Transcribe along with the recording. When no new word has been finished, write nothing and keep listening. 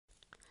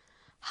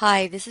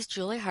Hi, this is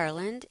Julie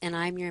Harland, and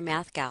I'm your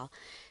math gal.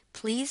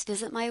 Please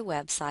visit my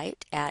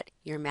website at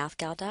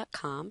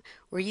yourmathgal.com,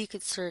 where you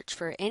could search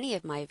for any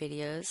of my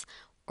videos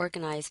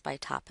organized by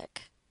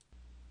topic.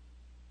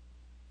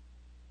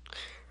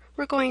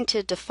 We're going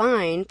to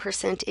define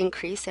percent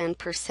increase and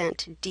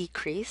percent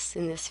decrease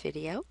in this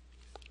video.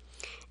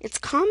 It's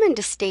common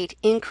to state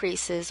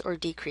increases or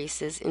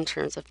decreases in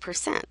terms of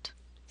percent.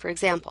 For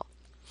example,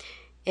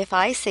 if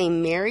I say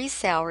Mary's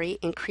salary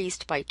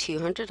increased by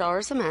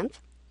 $200 a month,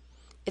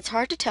 it's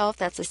hard to tell if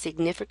that's a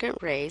significant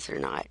raise or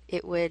not.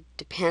 It would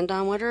depend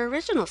on what her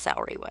original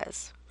salary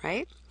was,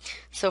 right?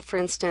 So for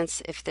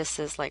instance, if this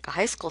is like a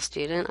high school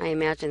student, I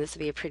imagine this would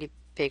be a pretty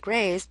big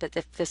raise, but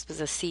if this was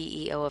a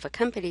CEO of a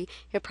company,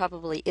 it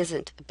probably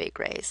isn't a big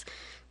raise.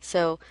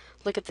 So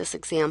look at this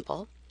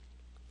example.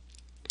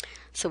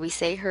 So we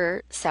say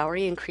her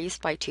salary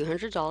increased by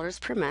 $200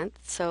 per month.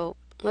 So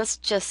let's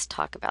just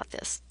talk about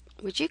this.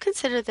 Would you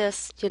consider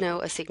this,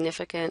 a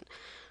significant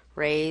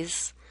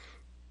raise?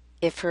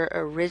 If her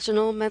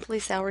original monthly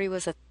salary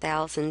was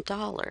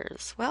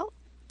 $1,000, well,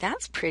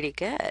 that's pretty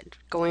good,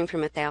 going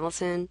from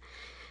 1,000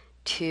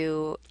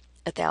 to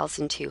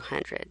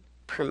 1,200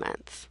 per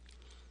month.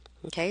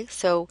 Okay,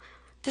 so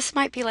this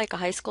might be like a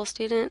high school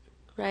student,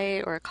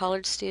 right, or a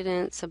college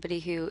student, somebody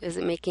who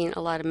isn't making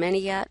a lot of money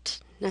yet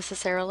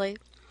necessarily.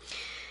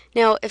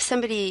 Now, if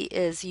somebody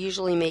is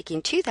usually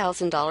making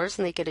 $2,000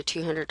 and they get a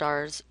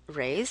 $200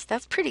 raise,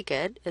 that's pretty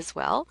good as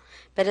well,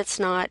 but it's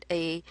not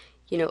a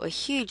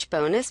huge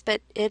bonus,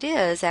 but it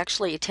is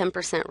actually a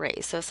 10%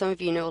 raise. So some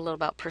of you know a little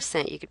about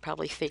percent, you could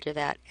probably figure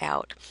that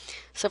out.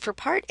 So for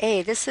part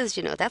A, this is,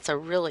 that's a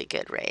really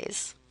good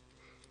raise.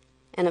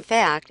 And in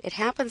fact, it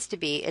happens to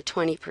be a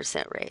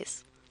 20%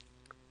 raise.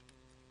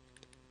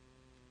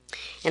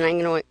 And I'm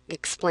going to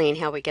explain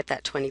how we get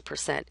that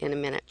 20% in a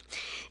minute.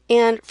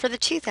 And for the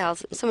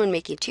someone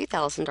making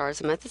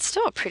 $2,000 a month, it's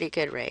still a pretty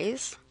good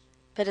raise,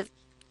 but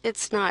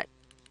it's not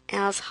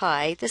as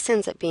high. This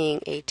ends up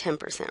being a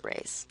 10%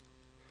 raise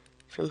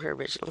from her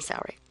original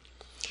salary.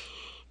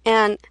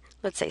 And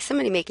let's say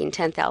somebody making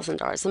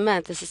 $10,000 a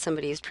month, this is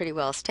somebody who's pretty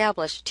well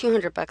established.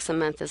 $200 a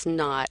month is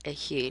not a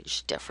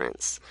huge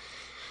difference.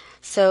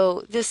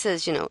 So this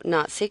is,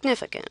 not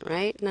significant,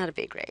 right? Not a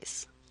big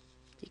raise.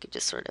 You could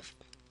just sort of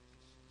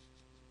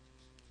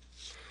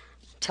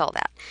tell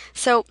that.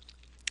 So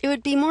it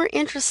would be more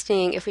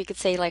interesting if we could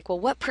say, like, well,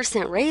 what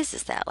percent raise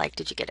is that? Like,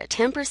 did you get a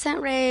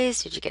 10%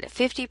 raise? Did you get a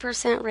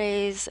 50%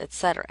 raise,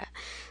 etc.?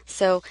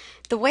 So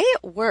the way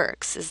it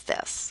works is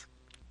this.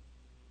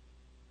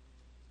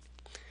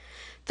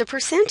 The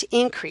percent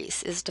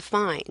increase is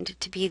defined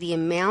to be the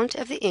amount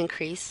of the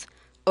increase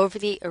over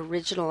the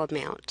original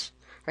amount.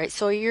 Right?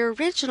 So your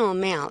original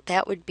amount,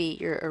 that would be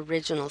your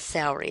original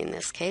salary in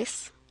this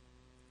case.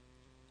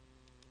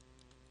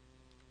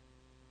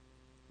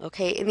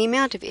 Okay, and the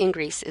amount of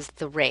increase is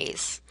the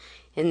raise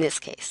in this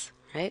case,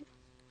 right?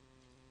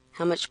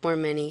 How much more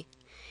money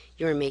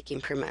you're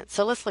making per month.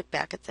 So let's look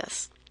back at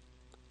this.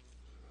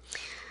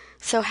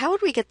 So how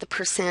would we get the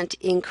percent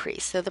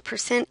increase? So the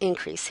percent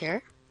increase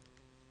here.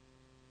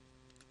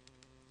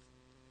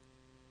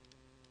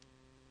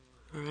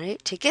 All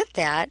right, to get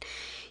that,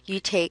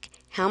 you take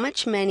how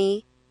much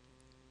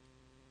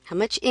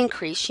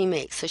increase she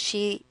makes. So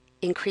she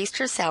increased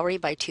her salary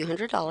by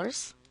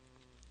 $200.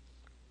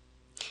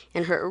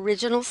 And her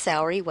original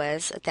salary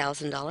was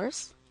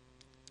 $1,000.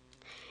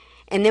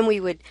 And then we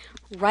would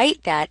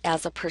write that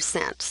as a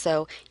percent.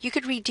 So you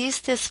could reduce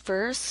this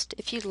first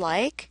if you'd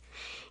like.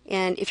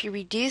 And if you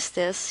reduce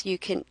this, you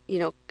can,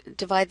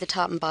 divide the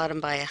top and bottom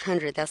by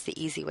 100. That's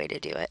the easy way to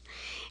do it.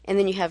 And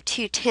then you have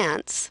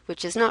 2/10,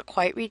 which is not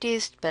quite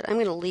reduced, but I'm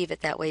going to leave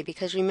it that way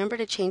because remember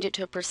to change it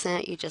to a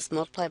percent, you just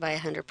multiply by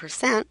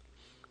 100%.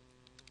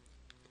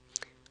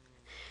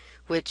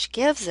 Which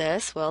gives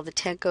us, well, the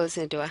 10 goes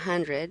into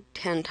 100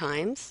 10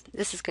 times.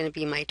 This is going to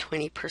be my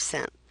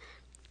 20%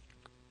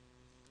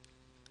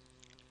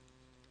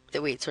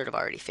 that we'd sort of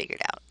already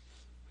figured out.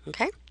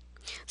 Okay?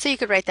 So you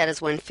could write that as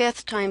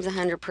 1/5 times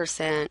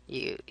 100%.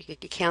 You could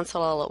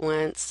cancel all at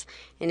once.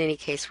 In any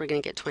case, we're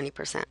going to get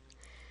 20%.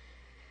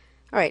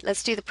 All right,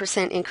 let's do the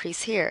percent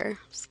increase here.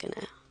 I'm just going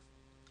to,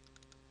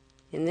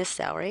 in this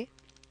salary.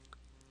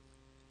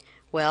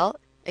 Well,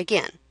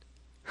 again,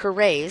 her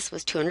raise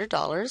was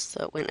 $200,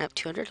 so it went up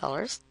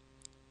 $200.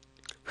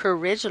 Her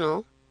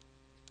original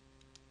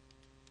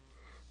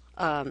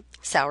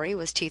salary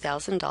was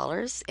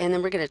 $2,000, and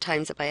then we're going to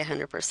times it by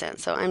 100%.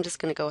 So I'm just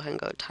going to go ahead and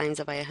go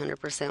times it by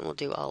 100%. We'll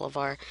do all of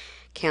our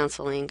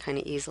canceling kind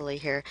of easily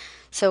here.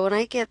 So when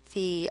I get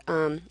the,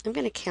 I'm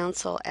going to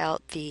cancel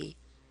out the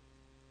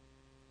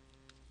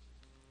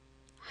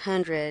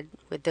 100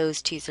 with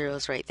those two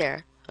zeros right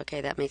there. Okay,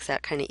 that makes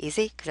that kind of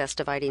easy because that's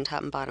dividing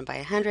top and bottom by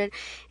 100.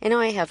 And now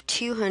I have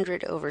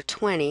 200 over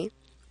 20.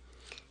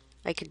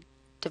 I could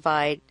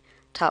divide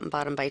top and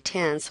bottom by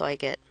 10, so I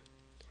get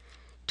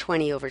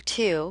 20 over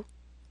 2.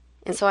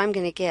 And so I'm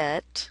going to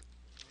get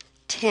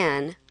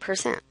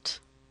 10%,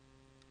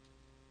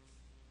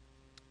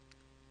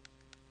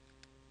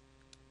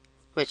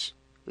 which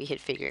we had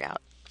figured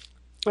out.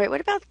 All right,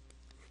 what about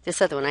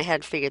This other one, I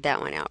had figured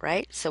that one out,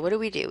 right? So what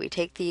do? We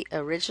take the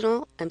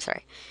original,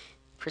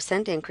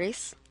 percent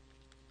increase.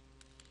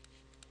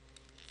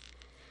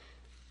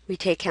 We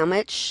take how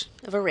much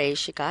of a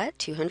raise you got,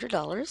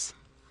 $200,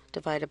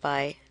 divided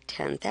by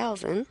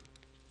 10,000.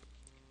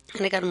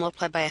 And I got to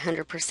multiply by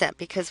 100%,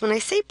 because when I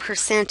say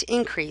percent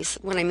increase,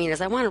 what I mean is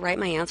I want to write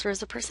my answer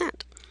as a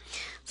percent.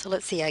 So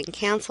let's see, I can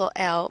cancel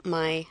out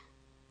my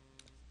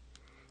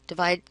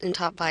divide and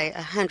top by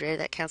 100.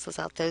 That cancels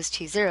out those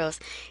two zeros.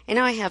 And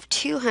now I have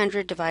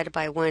 200 divided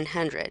by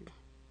 100.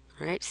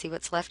 All right, see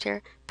what's left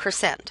here?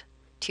 Percent.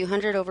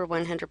 200 over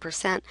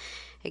 100%.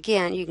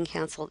 Again, you can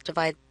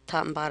divide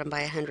top and bottom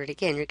by 100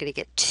 again. You're going to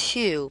get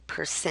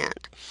 2%.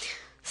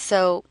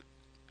 So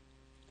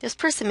this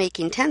person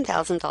making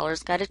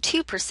 $10,000 got a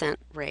 2%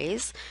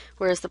 raise,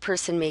 whereas the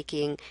person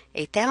making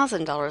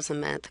 $1,000 a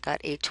month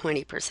got a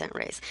 20%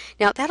 raise.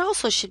 Now, that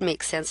also should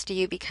make sense to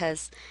you,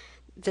 because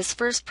this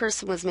first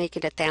person was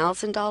making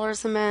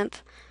 $1,000 a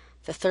month.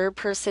 The third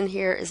person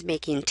here is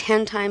making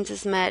 10 times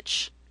as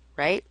much,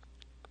 right?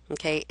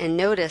 Okay, and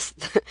notice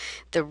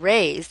the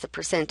raise, the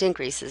percent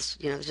increase is,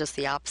 just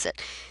the opposite.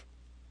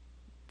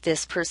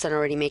 This person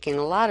already making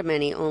a lot of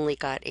money only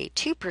got a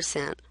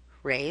 2%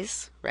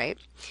 raise, right?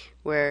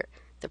 Where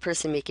the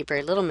person making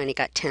very little money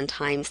got 10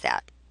 times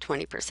that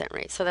 20%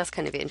 raise. So that's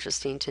kind of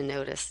interesting to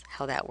notice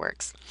how that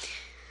works.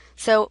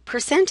 So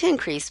percent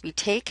increase, we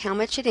take how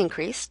much it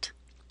increased,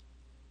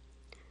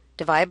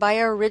 divide by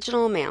our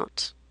original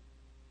amount,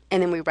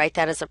 and then we write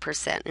that as a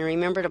percent. And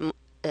remember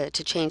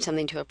to change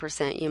something to a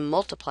percent, you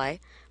multiply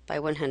by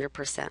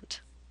 100%.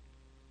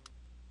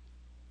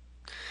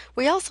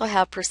 We also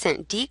have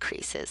percent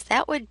decreases.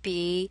 That would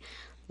be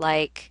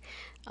like,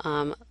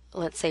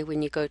 let's say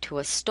when you go to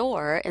a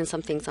store and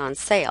something's on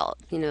sale,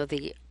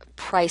 the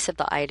price of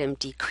the item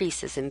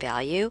decreases in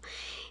value.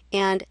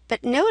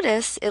 But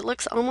notice it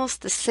looks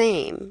almost the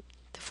same.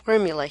 The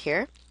formula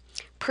here,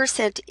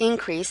 percent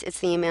increase, it's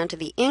the amount of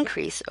the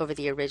increase over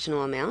the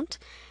original amount.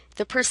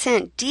 The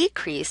percent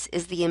decrease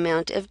is the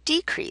amount of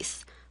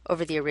decrease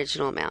over the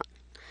original amount.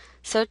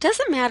 So it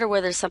doesn't matter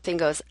whether something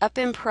goes up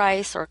in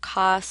price or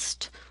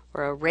cost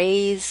or a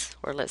raise,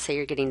 or let's say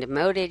you're getting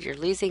demoted, you're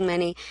losing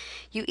money.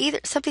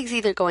 Something's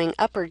either going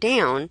up or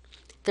down.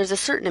 There's a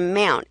certain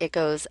amount it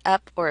goes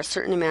up or a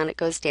certain amount it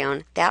goes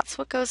down. That's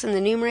what goes in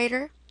the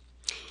numerator.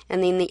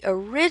 And then the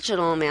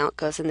original amount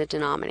goes in the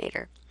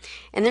denominator.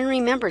 And then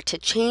remember, to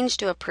change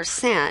to a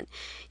percent,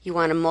 you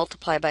want to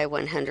multiply by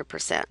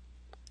 100%.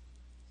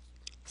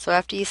 So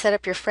after you set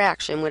up your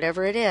fraction,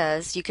 whatever it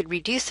is, you could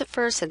reduce it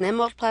first and then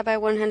multiply by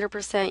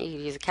 100%. You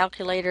could use a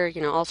calculator,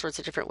 all sorts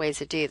of different ways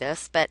to do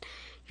this, but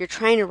you're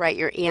trying to write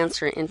your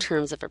answer in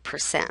terms of a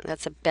percent.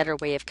 That's a better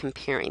way of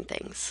comparing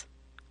things.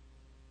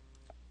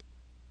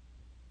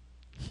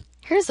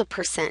 Here's a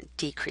percent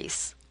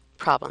decrease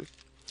problem.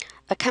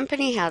 A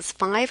company has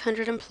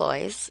 500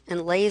 employees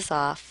and lays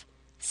off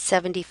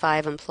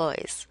 75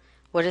 employees.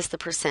 What is the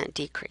percent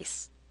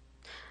decrease?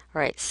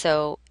 All right,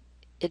 so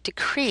it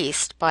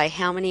decreased by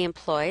how many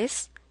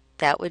employees?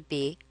 That would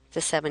be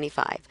the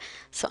 75.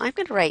 So I'm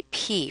going to write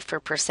P for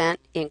percent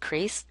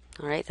increase.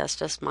 All right, that's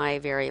just my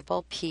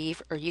variable, P,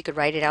 or you could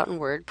write it out in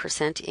Word,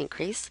 percent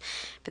increase.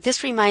 But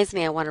this reminds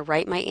me I want to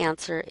write my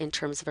answer in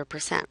terms of a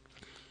percent.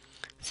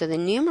 So the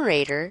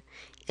numerator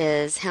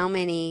is how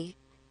many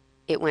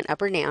it went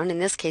up or down. In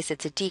this case,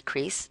 it's a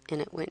decrease,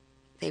 and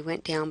they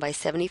went down by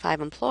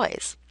 75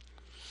 employees.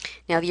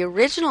 Now, the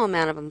original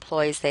amount of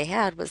employees they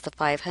had was the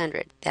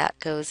 500. That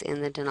goes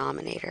in the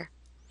denominator.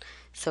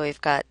 So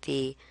we've got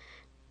the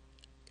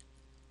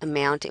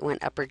amount it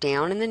went up or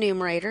down in the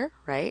numerator,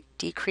 right?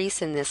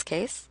 Decrease in this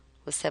case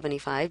was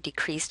 75,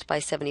 decreased by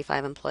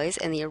 75 employees,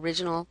 and the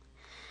original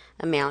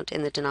amount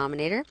in the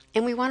denominator.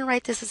 And we want to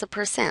write this as a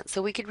percent.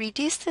 So we could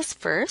reduce this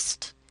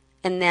first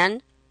and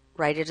then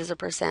write it as a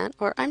percent,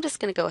 or I'm just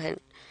going to go ahead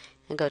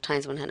and go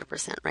times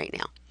 100% right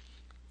now.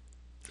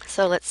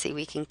 So let's see,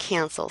 we can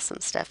cancel some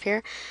stuff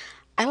here.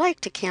 I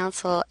like to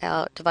cancel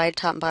out, divide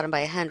top and bottom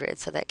by 100,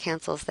 so that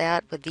cancels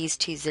that with these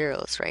two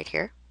zeros right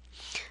here.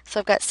 So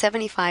I've got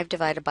 75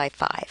 divided by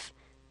 5%,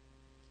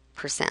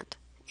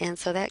 and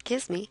so that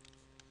gives me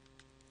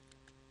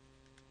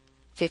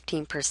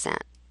 15%.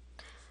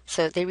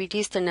 So they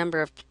reduced the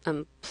number of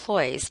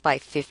employees by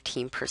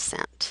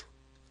 15%.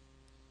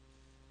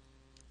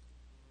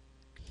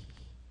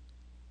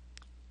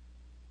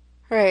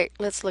 All right,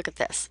 let's look at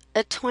this.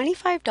 A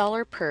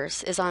 $25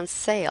 purse is on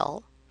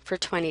sale for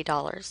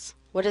 $20.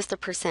 What is the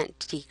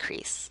percent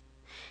decrease?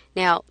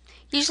 Now,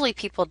 usually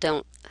people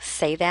don't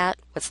say that.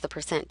 What's the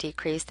percent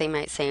decrease? They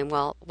might say,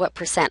 well, what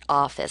percent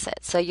off is it?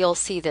 So you'll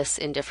see this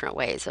in different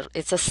ways.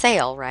 It's a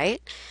sale,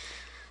 right?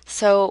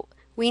 So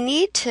we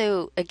need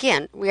to,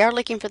 again, we are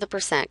looking for the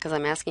percent because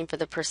I'm asking for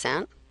the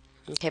percent.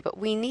 Okay, but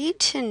we need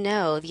to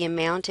know the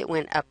amount it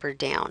went up or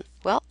down.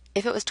 Well,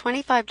 if it was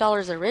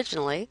 $25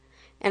 originally,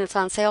 and it's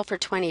on sale for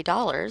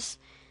 $20,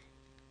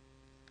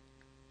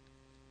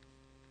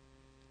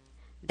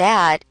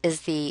 that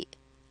is the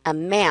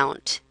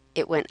amount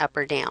it went up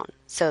or down.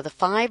 So the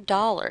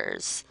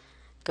 $5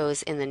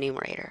 goes in the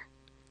numerator.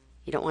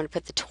 You don't want to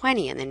put the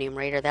 20 in the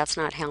numerator. That's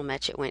not how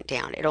much it went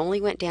down. It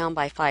only went down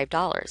by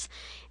 $5.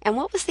 And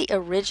what was the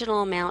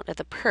original amount of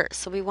the purse?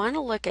 So we want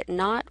to look at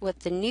not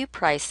what the new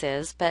price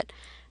is, but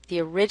the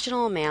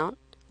original amount.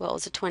 Well, it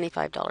was a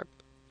 $25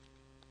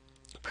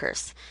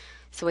 purse.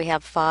 So we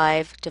have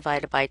 5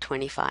 divided by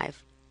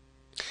 25.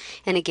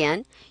 And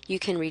again, you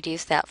can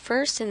reduce that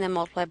first and then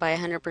multiply by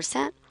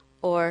 100%,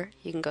 or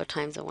you can go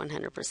times the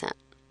 100%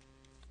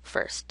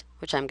 first,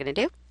 which I'm going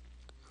to do.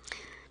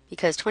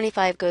 Because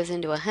 25 goes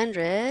into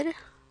 100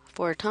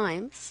 4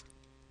 times.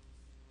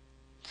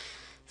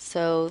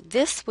 So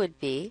this would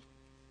be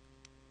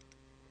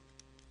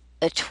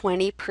a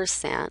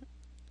 20%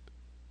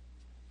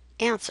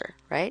 answer,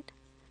 right?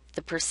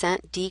 The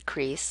percent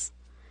decrease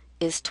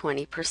is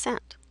 20%.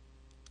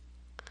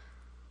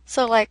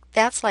 So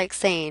that's like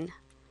saying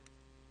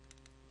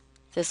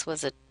this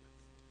was a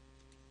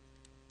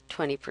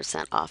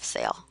 20% off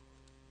sale.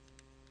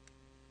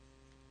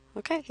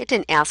 Okay, it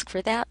didn't ask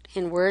for that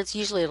in words.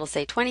 Usually it'll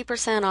say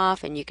 20%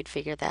 off, and you could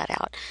figure that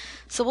out.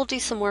 So we'll do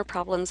some more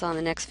problems on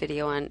the next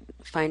video on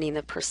finding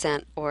the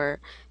percent or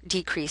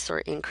decrease or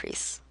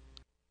increase.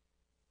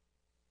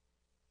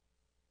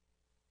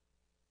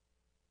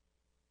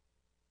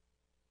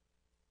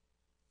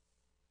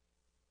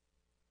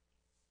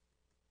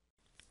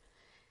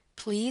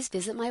 Please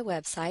visit my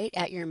website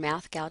at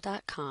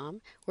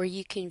yourmathgal.com, where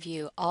you can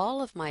view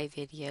all of my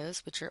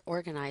videos, which are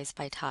organized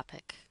by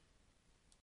topic.